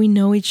me. Like, we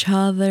know each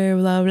other,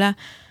 bla, bla.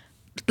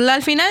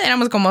 Al final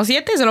éramos como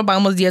 7 y solo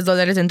pagamos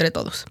 $10 entre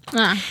todos.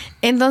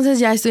 Entonces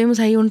ya estuvimos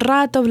ahí un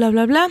rato, bla,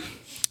 bla, bla.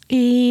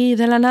 Y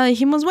de la nada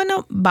dijimos,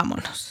 bueno,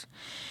 vámonos.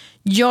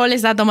 Yo le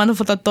estaba tomando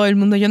foto a todo el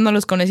mundo. Yo no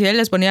los conocía.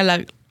 Les ponía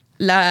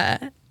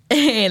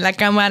la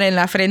cámara en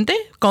la frente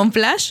con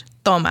flash.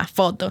 Toma,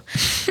 foto.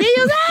 Y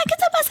ellos, ¿qué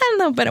está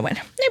pasando? Pero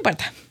bueno, no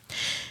importa.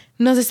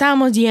 Nos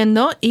estábamos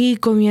yendo y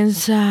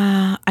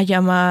comienza a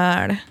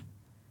llamar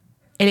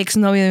el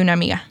exnovio de una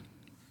amiga.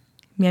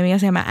 Mi amiga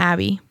se llama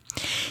Abby.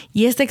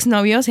 Y este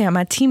exnovio se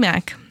llama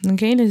T-Mac.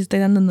 ¿Ok? Les estoy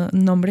dando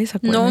nombres.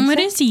 Acuérdense.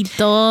 Nombres y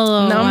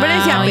todo.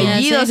 Nombres y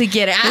apellidos si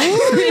quiere.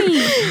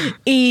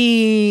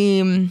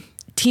 Y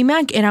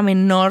T-Mac era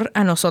menor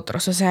a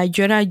nosotros. O sea,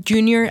 yo era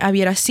junior,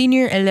 Abby era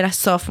senior, él era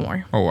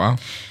sophomore. Oh, wow.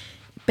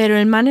 Pero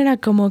el man era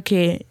como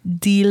que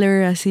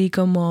dealer, así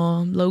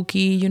como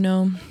low-key, you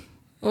know.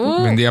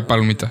 Vendía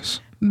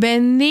palomitas.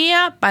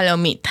 Vendía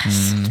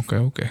palomitas.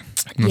 Ok.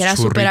 Y era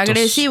súper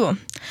agresivo.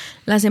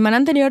 La semana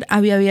anterior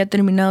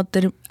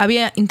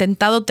había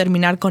intentado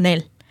terminar con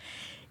él.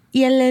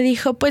 Y él le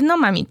dijo, pues no,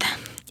 mamita.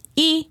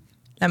 Y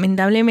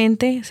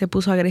lamentablemente se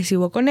puso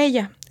agresivo con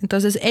ella.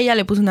 Entonces ella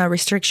le puso una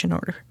restriction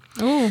order.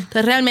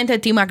 Entonces realmente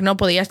T-Mac no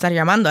podía estar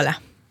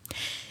llamándola.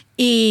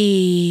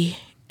 Y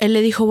él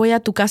le dijo, voy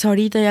a tu casa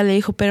ahorita. Ella le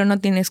dijo, pero no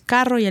tienes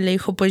carro. Y él le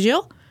dijo, pues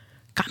yo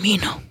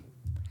camino.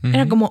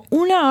 Era como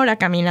 1 hora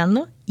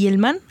caminando y el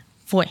man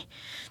fue.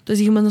 Entonces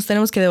dijimos, nos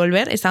tenemos que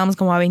devolver. Estábamos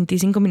como a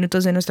 25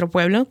 minutos de nuestro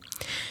pueblo.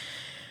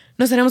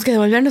 Nos tenemos que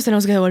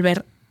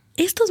devolver.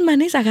 Estos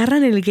manes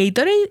agarran el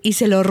Gatorade y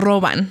se lo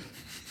roban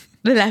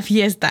de la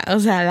fiesta.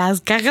 O sea,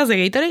 las cajas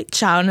de Gatorade,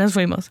 chao, nos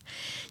fuimos.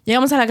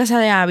 Llegamos a la casa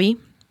de Abby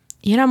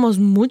y éramos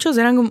muchos,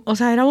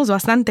 éramos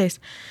bastantes.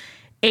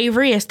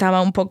 Avery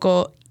estaba un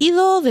poco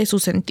ido de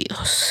sus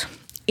sentidos.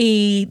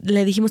 Y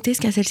le dijimos, tienes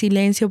que hacer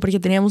silencio porque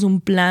teníamos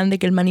un plan de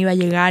que el man iba a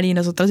llegar y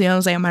nosotros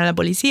íbamos a llamar a la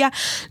policía.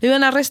 Lo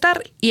iban a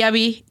arrestar y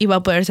Abby iba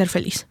a poder ser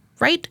feliz.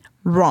 Right?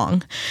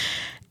 Wrong.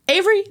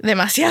 Avery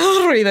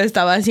demasiado ruido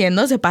estaba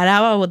haciendo. Se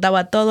paraba,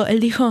 botaba todo.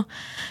 Él dijo,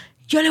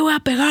 yo le voy a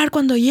pegar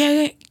cuando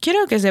llegue.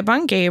 Quiero que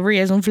sepan que Avery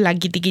es un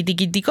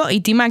flaquitiquitiquitico y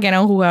T-Mac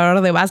era un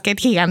jugador de básquet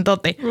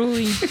gigantote.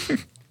 Uy.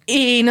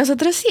 Y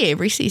nosotros sí,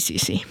 Avery,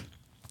 sí.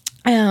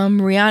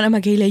 Rihanna,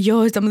 Michaela y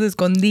yo estamos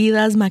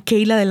escondidas.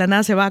 Michaela de la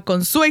nada se va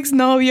con su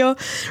exnovio.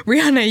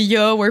 Rihanna y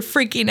yo, we're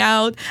freaking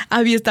out.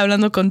 Abby está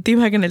hablando con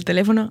T-Mac en el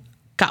teléfono.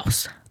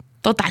 Caos.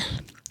 Total.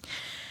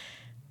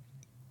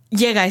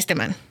 Llega este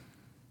man.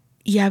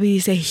 Y Abby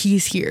dice,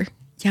 he's here.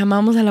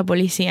 Llamamos a la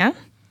policía.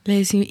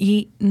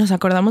 Y nos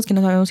acordamos que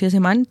no sabemos si ese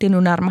man tiene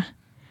un arma.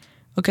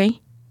 ¿Ok?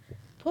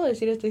 ¿Puedo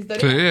decir esta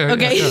historia?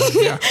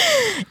 Sí,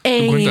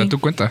 ok. Tú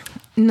cuenta.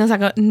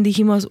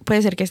 Dijimos,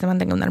 puede ser que este man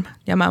tenga un arma.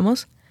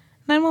 Llamamos.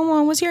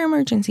 911, what's your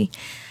emergency?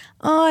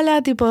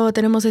 Hola,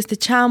 tenemos este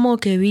chamo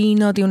que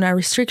vino, tiene una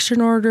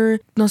restriction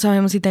order. No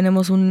sabemos si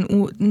tenemos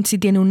si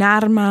tiene un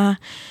arma.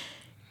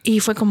 Y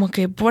fue como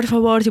que, por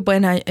favor, si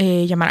pueden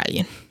llamar a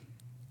alguien.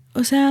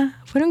 O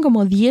sea, fueron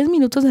como 10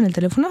 minutos en el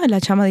teléfono de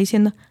la chama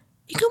diciendo,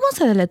 ¿y cómo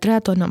se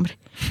deletrea tu nombre?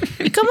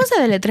 ¿Y cómo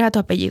se deletrea tu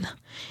apellido?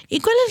 ¿Y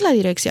cuál es la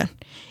dirección?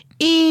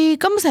 ¿Y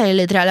cómo se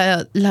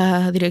deletrea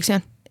la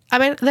dirección? A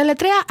ver,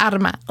 deletrea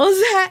arma. O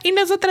sea, y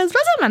nosotras,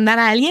 ¿vas a mandar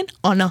a alguien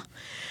o no?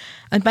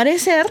 Al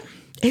parecer,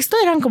 esto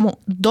eran como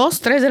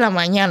 2, 3 de la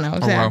mañana.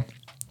 O sea, wow.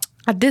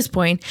 At this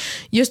point,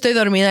 yo estoy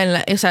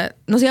dormida o sea,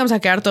 nos íbamos a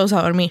quedar todos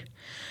a dormir.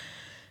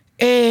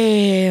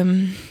 Este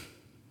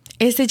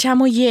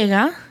chamo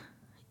llega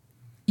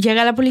a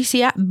la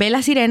policía, ve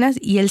las sirenas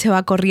y él se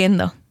va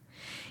corriendo.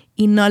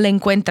 Y no la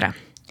encuentra.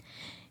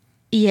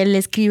 Y él le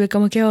escribe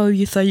como que, oh,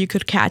 you thought you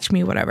could catch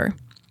me, whatever.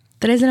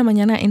 3 de la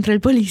mañana entra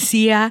el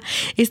policía.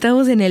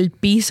 Estamos en el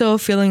piso,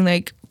 feeling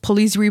like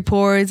police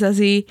reports,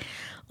 así.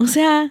 O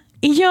sea,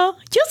 y yo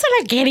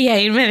solo quería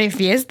irme de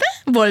fiesta,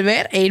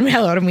 volver e irme a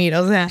dormir.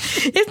 O sea,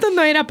 esto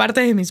no era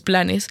parte de mis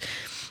planes.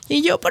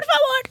 Y yo, por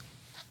favor,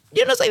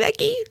 yo no soy de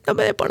aquí, no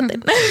me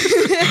deporten.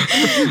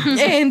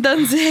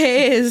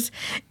 Entonces,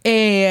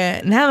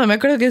 nada, me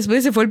acuerdo que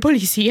después se fue el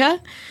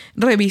policía,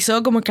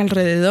 revisó como que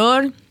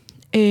alrededor.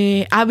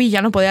 Abby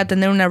ya no podía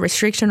tener una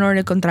restriction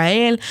order contra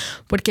él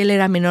porque él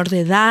era menor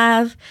de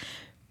edad.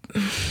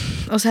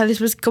 O sea,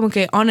 después como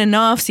que on and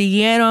off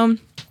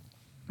siguieron.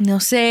 No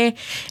sé,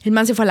 el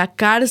man se fue a la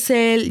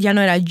cárcel, ya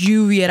no era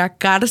juvie, era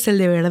cárcel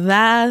de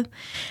verdad.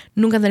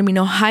 Nunca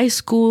terminó high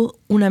school.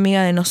 Una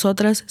amiga de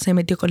nosotras se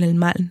metió con el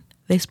man.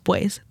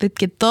 Después de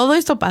que todo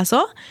esto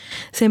pasó,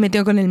 se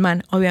metió con el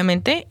man.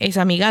 Obviamente,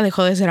 esa amiga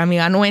dejó de ser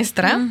amiga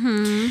nuestra.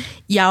 Uh-huh.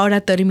 Y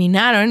ahora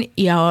terminaron.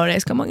 Y ahora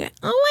es como que,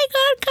 oh my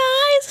God,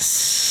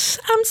 guys,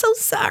 I'm so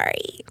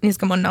sorry. Y es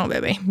como, no,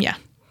 bebé, ya.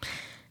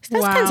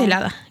 Estás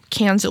cancelada.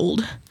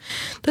 Cancelled.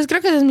 Entonces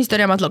creo que esa es mi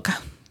historia más loca.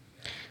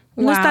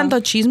 Wow. No es tanto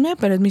chisme,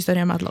 pero es mi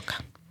historia más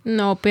loca.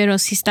 No, pero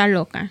sí está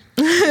loca.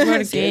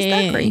 Porque sí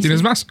está crazy.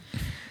 ¿Tienes más?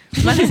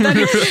 Más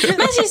historias.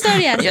 Más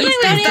historias.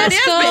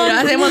 Pero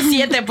hacemos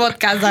 7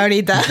 podcasts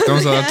ahorita.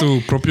 Vamos a dar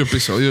tu propio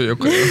episodio, yo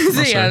creo.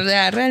 No sí, sé. O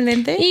sea,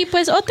 realmente. Y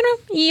pues otro.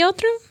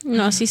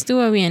 No, sí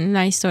estuvo bien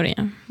la historia.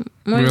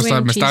 Muy me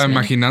buen estaba chisme.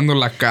 imaginando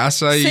la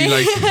casa y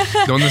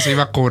dónde se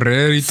iba a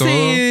correr y todo.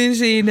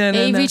 Sí, no.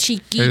 Avery Es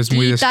chiquitita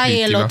muy y el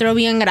descriptiva. otro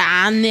bien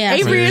grande.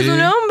 así. Avery es un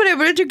hombre,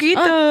 pero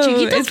chiquito. Oh,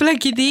 ¿chiquito? Es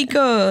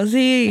flaquitico,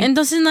 sí.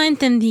 Entonces no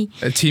entendí.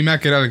 El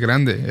T-Mac era el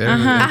grande. Era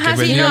el que Ajá, sí,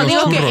 vendía no, los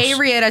digo que churros.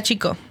 Avery era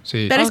chico.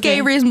 Sí. Pero es que Ok.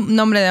 Avery es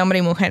nombre de hombre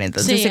y mujer,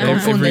 entonces Sí, se ajá.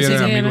 confunde. Avery Sí,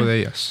 era sí. amigo era. de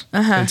ellas.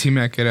 Ajá. El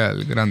T-Mac era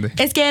el grande.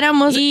 Es que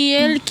éramos... ¿Y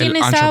él quién El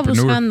estaba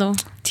entrepreneur. buscando?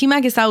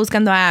 Tima que estaba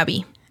buscando a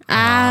Abby.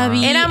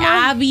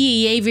 Abby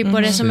y Avery,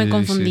 por eso me Sí,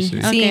 confundí. sí, sí.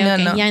 Ok, Sí, ok,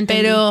 no. ya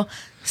entendí. Pero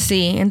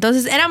sí,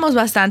 entonces éramos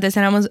bastantes.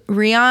 Éramos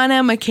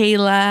Rihanna,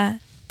 Michaela,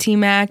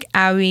 T-Mac,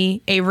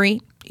 Abby,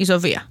 Avery y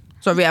Sofía.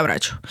 Sofía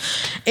Bracho.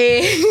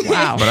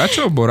 Wow.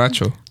 ¿Bracho o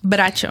borracho?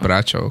 Bracho.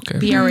 Bracho, ok.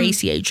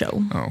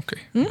 B-R-A-C-H-O. Ah, ok.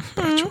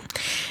 Bracho.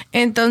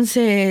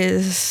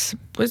 Entonces,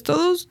 pues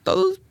todos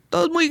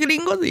muy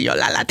gringos y yo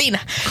la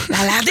latina.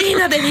 La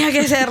latina tenía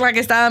que ser la que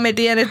estaba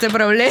metida en este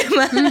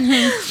problema.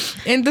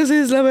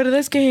 Entonces, la verdad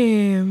es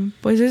que,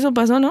 pues eso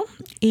pasó, ¿no?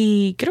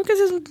 Y creo que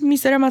esa es mi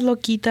historia más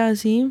loquita,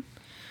 así.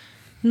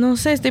 No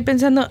sé, estoy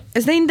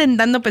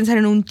intentando pensar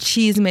en un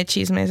chisme,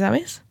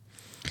 ¿sabes?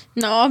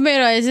 No,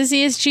 pero ese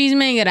sí es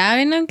chisme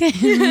grave, ¿no?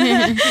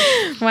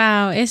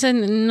 Wow, eso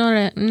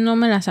no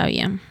me la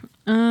sabía.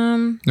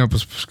 No,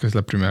 pues que es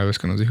la primera vez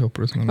que nos dijo,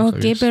 por eso no lo Ok,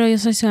 sabías. pero yo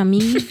soy su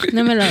amiga.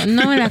 No me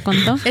la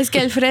contó. Es que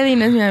el Freddy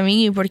no es mi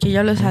amigo porque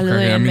yo lo saludo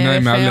Ok, y a él mí me nadie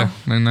ve me feo.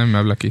 habla. Nadie me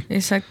habla aquí.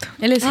 Exacto.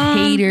 Él es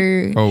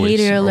hater. Always,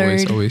 hater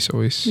alert.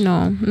 always.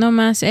 No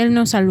más. Él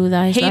no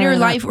saluda. es la Hater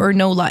verdad. life or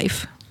no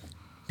life.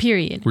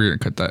 Period. We're gonna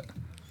cut that.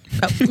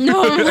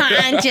 No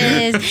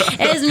manches.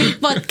 Es mi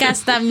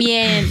podcast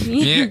también.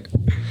 Yeah.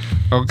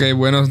 Ok,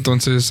 bueno,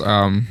 entonces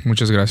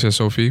muchas gracias,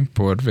 Sophie,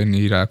 por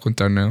venir a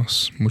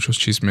contarnos muchos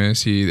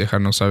chismes y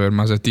dejarnos saber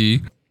más de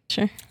ti.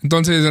 Sure.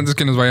 Entonces, antes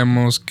que nos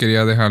vayamos,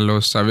 quería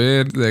dejarlos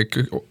saber de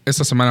que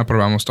esta semana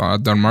probamos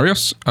Don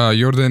Mario's.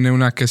 Yo ordené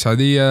una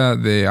quesadilla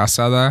de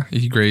asada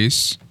y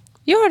Grace.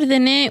 Yo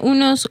ordené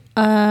unos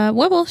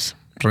huevos.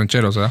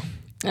 Rancheros, ¿verdad?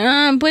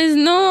 Pues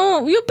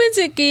no, yo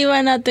pensé que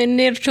iban a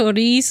tener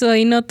chorizo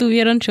y no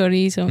tuvieron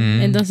chorizo.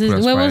 Entonces,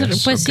 puras huevos,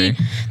 fries, pues ok. sí,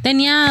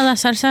 tenía la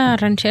salsa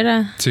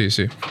ranchera. Sí.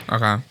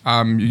 Ajá.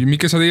 Y mi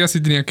quesadilla sí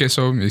tenía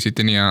queso y sí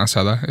tenía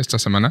asada esta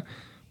semana.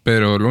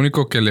 Pero lo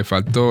único que le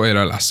faltó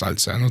era la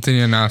salsa. No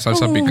tenía nada de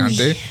salsa Uy,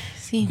 picante.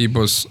 sí. Y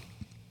pues,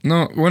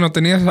 no, bueno,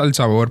 tenía el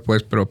sabor,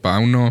 pues, pero para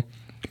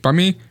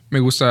mí me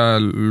gusta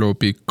lo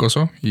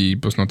picoso y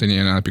pues no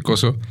tenía nada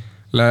picoso.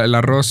 El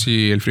arroz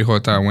y el frijol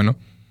estaba bueno.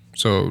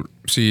 So,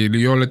 si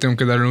yo le tengo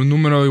que dar un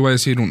número, iba a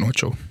decir un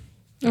 8.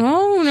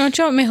 Oh, un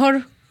 8,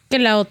 mejor que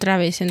la otra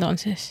vez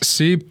entonces.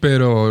 Sí,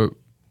 pero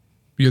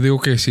yo digo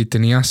que si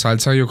tenía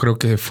salsa, yo creo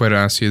que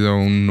fuera sido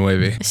un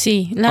 9.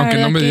 Sí, la Aunque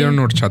verdad no me que... dieron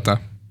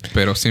horchata,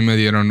 pero sí me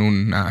dieron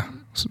una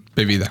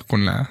bebida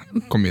con la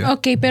comida.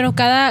 Ok, pero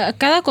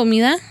cada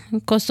comida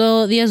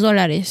costó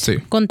 $10 Sí.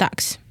 con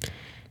tax.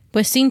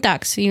 Pues sin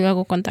tax y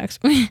luego con tax.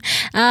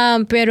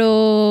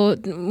 Pero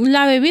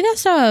la bebida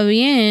estaba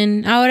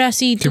bien. Ahora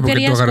sí, Sí, tú porque tú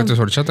querías... agarraste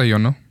horchata y yo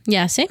no.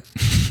 Ya sé,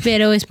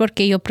 pero es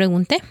porque yo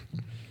pregunté.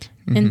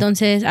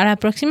 Entonces, a la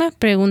próxima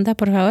pregunta,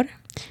 por favor.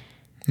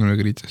 No le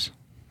grites.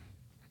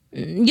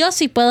 Yo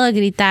sí puedo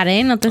gritar,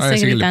 ¿eh? No te estoy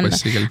síguele, gritando.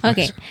 pues, síguele,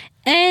 pues. Ok.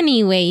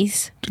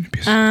 Anyways. Tú no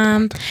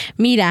empiezas.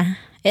 Mira,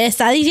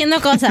 está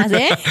diciendo cosas,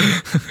 ¿eh?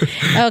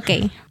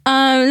 Ok.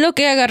 Lo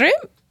que agarré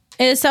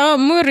estaba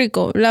muy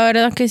rico, la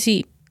verdad que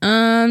sí.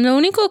 Lo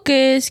único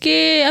que es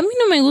que a mí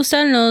no me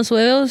gustan los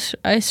huevos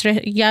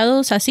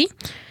estrellados así.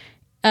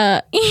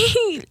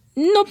 Y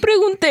no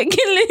pregunté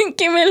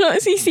que me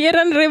los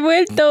hicieran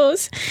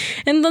revueltos.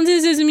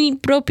 Entonces es mi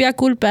propia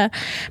culpa.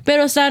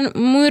 Pero están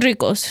muy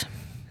ricos.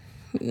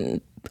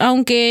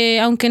 Aunque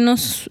no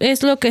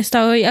es lo que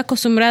estoy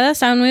acostumbrada,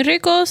 están muy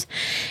ricos.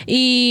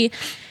 Y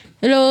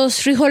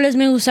los frijoles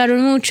me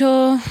gustaron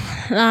mucho.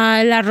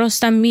 El arroz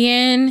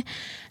también.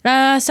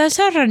 La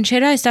salsa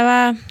ranchera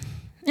estaba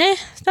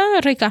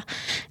rica.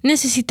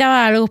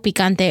 Necesitaba algo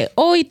picante.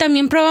 Hoy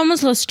también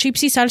probamos los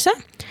chips y salsa.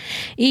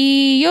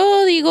 Y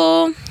yo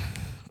digo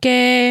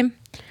que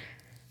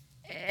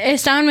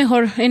estaban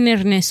mejor en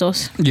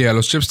Ernestos.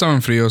 Los chips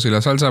estaban fríos y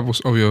la salsa, pues,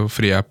 obvio,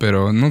 fría,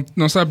 pero no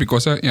estaba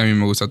picosa y a mí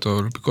me gusta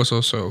todo lo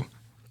picoso, so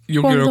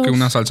yo Por creo dos. que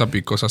una salsa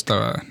picosa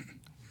estaba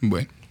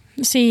bueno.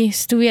 Sí,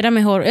 estuviera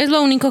mejor. Es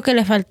lo único que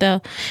le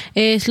falta.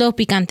 Es lo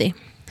picante.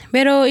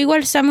 Pero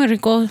igual está muy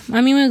rico.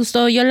 A mí me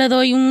gustó. Yo le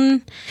doy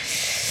un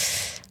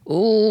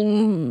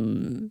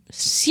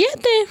 7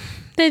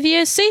 de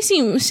 10,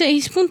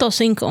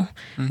 6.5.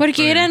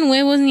 Porque eran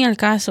huevos ni al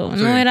caso.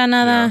 Sí, No era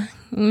nada,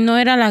 no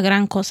era la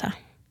gran cosa.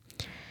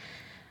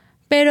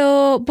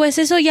 Pero pues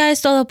eso ya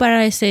es todo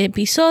para este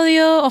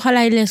episodio.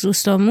 Ojalá y les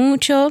gustó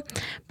mucho.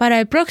 Para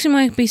el próximo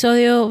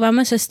episodio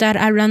vamos a estar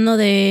hablando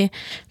de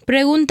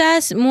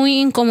preguntas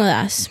muy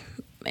incómodas.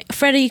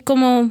 Freddy,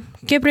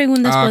 ¿qué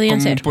preguntas podían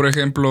como ser? por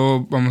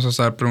ejemplo, vamos a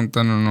estar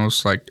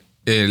preguntándonos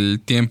el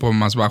tiempo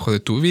más bajo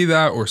de tu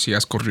vida o si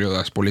has corrido a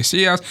las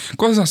policías,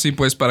 cosas así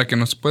pues para que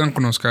nos puedan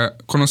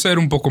conocer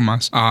un poco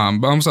más.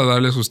 Vamos a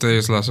darles a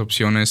ustedes las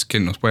opciones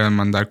que nos puedan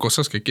mandar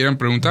cosas que quieran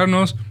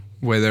preguntarnos.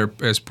 whether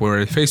es por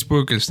el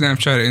Facebook, el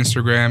Snapchat,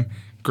 Instagram.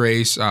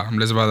 Grace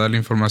les va a dar la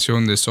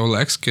información de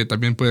SoulX, que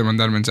también puede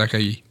mandar mensaje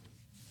allí.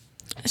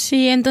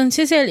 Sí,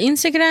 entonces el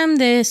Instagram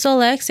de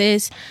SoulX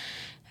es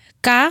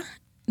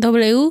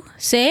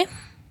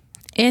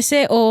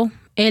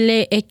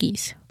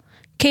KWCSOLX.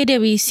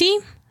 KWC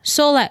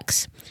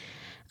SoulX.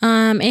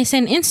 Es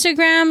en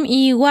Instagram.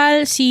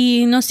 Igual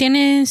si nos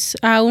tienes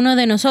a uno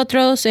de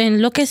nosotros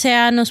en lo que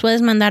sea, nos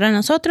puedes mandar a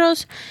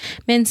nosotros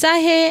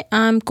mensaje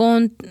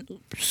con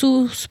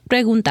sus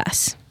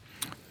preguntas.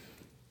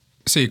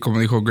 Sí, como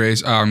dijo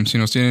Grace, si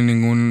nos tienen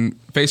ningún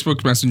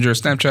Facebook, Messenger,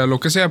 Snapchat, lo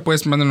que sea,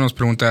 pues mándenos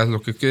preguntas,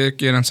 lo que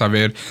quieran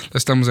saber. Les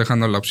estamos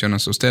dejando la opción a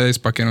ustedes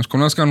para que nos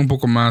conozcan un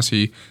poco más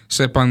y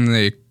sepan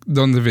de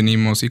dónde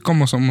venimos y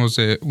cómo somos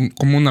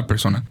como una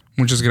persona.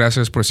 Muchas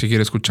gracias por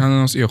seguir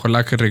escuchándonos y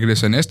ojalá que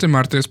regresen este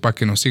martes para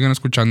que nos sigan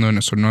escuchando en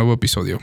nuestro nuevo episodio.